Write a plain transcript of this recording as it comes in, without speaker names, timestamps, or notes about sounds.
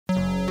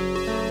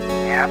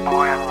Yeah,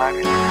 boy, I love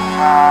your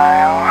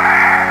smile.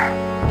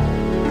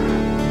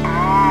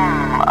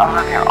 I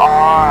love your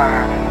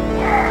arms.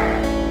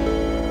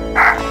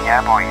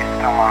 Yeah, boy, you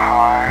stole my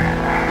heart.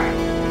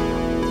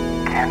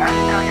 Can I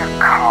steal your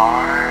car?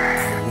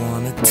 I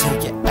wanna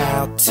take you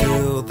out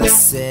to the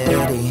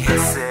city. The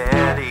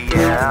city,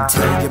 yeah. And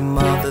tell your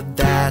mother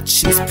that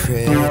she's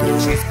pretty.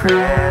 She's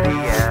pretty,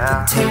 yeah.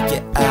 And take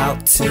you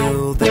out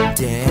to the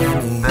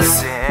Denny's. The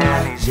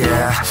Denny's,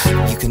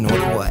 yeah. You can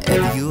order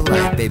whatever you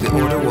like, baby,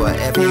 order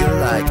whatever you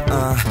like.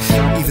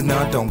 Even though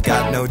I don't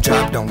got no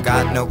job, don't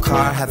got no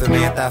car, haven't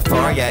made it that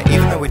far yet.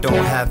 Even though we don't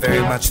have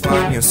very much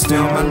fun, you're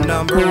still my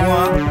number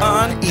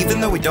one. Even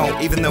though we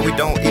don't, even though we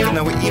don't, even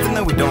though we don't, even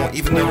though we don't,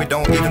 even though we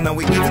don't,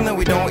 even though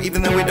we don't,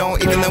 even though we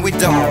don't, even though we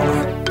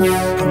don't.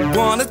 I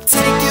wanna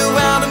take you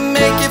out and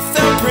make you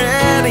feel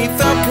pretty,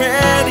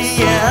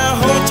 yeah.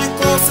 Hold you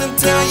close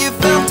until you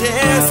feel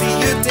dizzy,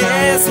 you're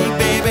dizzy,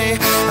 baby.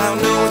 I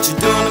don't know what you're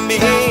doing to me,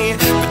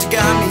 but you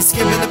got me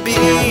skipping a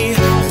beat.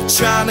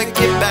 Trying to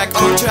get back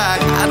on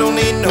track, I don't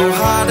need no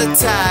heart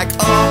attack.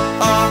 Oh,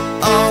 oh,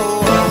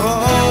 oh, oh,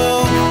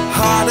 oh.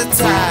 Heart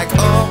attack.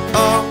 Oh,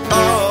 oh,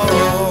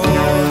 oh.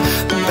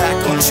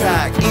 Back on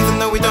track. Even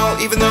though we don't,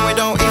 even though we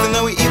don't, even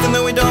though we don't, even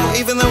though we don't,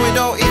 even though we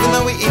don't,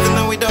 even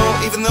though we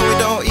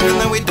don't, even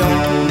though we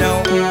don't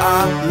know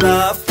our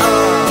love.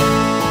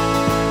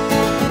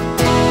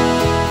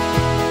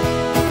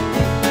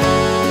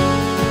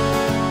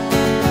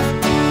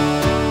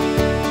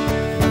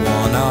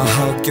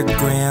 Hug your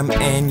gram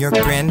and your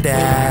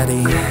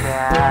granddaddy.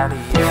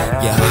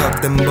 Yeah,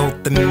 hug them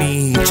both and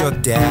meet your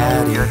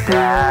daddy.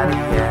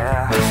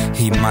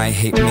 He might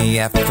hate me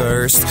at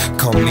first,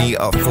 call me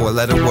a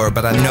four-letter word,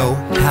 but I know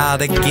how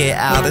to get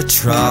out of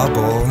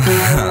trouble.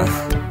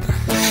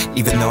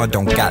 Even though I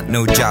don't got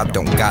no job,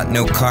 don't got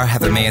no car,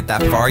 haven't made it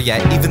that far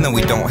yet. Even though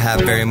we don't have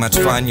very much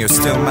fun, you're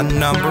still my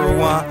number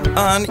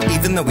one.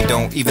 Even though we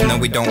don't, even though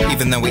we don't,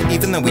 even though we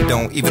don't, even though we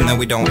don't, even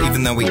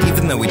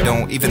though we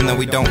don't, even though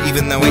we don't,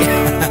 even though we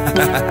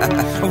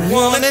I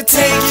wanna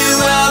take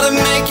you out and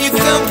make you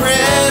feel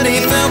pretty,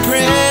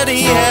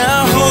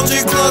 yeah. Hold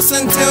you close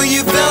until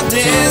you feel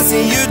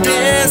dizzy, you're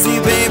dizzy,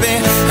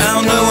 baby. I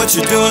don't know what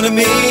you're doing to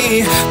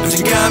me, but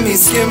you got me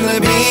skimming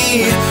the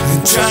beat.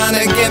 I'm trying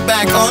to get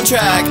back on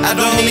track, I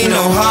don't need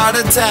no heart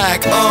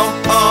attack. Oh,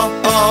 oh,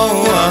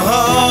 oh, oh,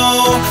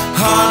 oh.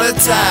 Heart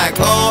attack.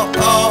 Oh,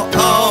 oh,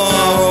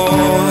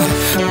 oh.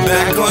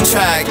 Back on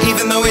track.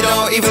 Even though we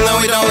don't, even though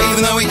we don't,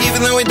 even though we don't,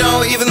 even though we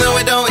don't, even though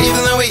we don't,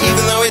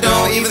 even though we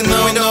don't, even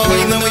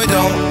though we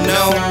don't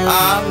know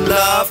our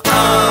love.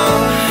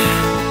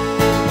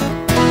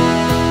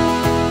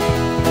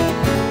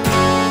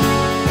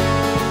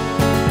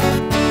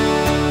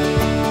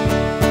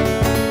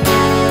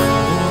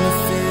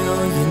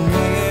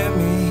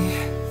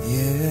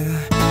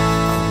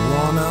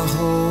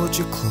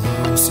 You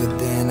closer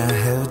than I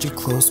held you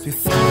close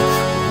before. I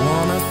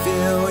wanna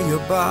feel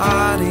your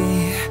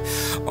body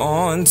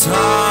on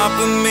top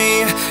of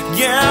me,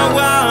 yeah,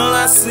 while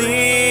I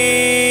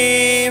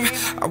sleep.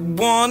 I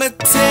wanna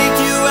take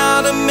you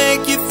out and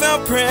make you feel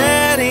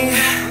pretty.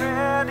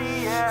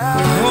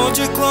 Hold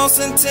you close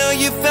until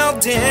you feel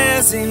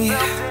dizzy.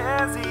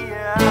 I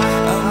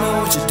don't know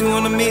what you're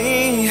doing to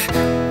me,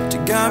 but you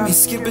got me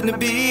skipping the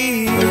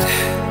beat.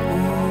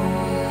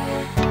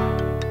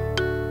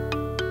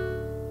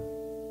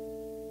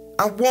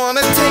 I wanna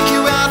take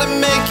you out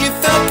and make you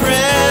feel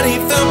pretty,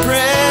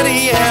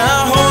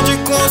 yeah. Hold you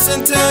close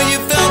until you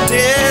feel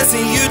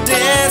dizzy, you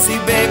dizzy,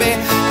 baby.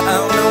 I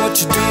don't know what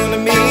you're doing to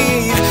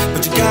me,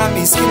 but you got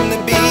me skipping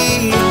the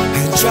beat.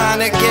 And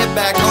trying to get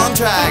back on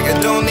track, I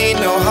don't need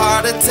no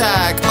heart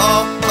attack.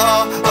 Oh,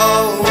 oh,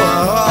 oh,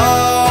 oh,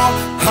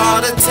 oh.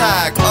 Heart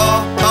attack.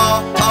 Oh,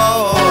 oh,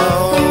 oh,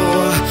 oh.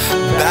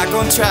 Back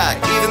on track,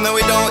 even though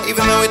we don't,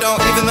 even though we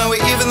don't, even though we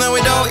don't, even though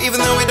we don't,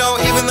 even though we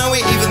don't,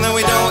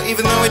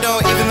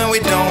 even though we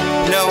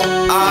don't know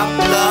our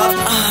love.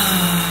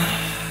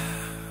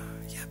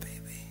 Yeah,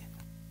 baby.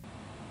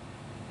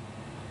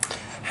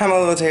 Hi, my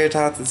little tater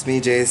tots, it's me,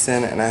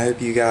 Jason, and I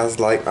hope you guys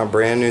like my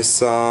brand new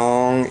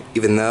song,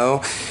 Even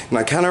Though. And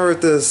I kind of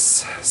wrote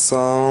this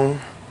song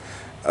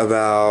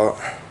about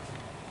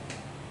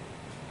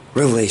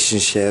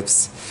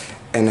relationships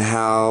and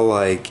how,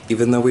 like,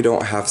 even though we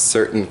don't have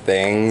certain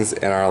things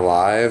in our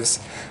lives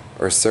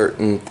or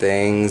certain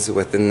things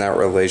within that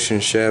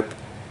relationship,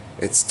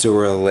 it's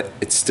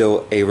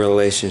still a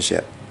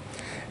relationship.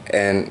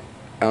 And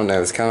I don't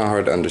know, it's kind of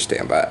hard to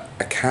understand, but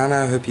I kind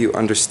of hope you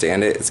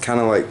understand it. It's kind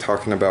of like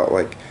talking about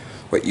like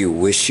what you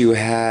wish you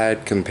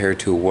had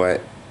compared to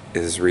what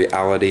is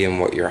reality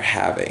and what you're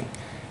having,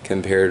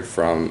 compared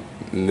from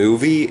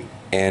movie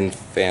and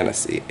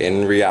fantasy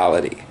in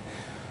reality.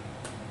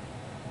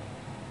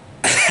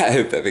 I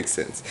hope that makes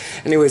sense.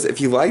 Anyways, if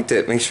you liked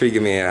it, make sure you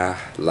give me a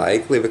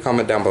like, leave a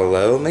comment down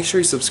below, make sure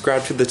you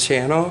subscribe to the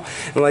channel,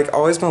 and like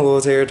always, my little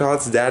tater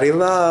tots, daddy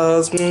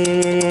loves.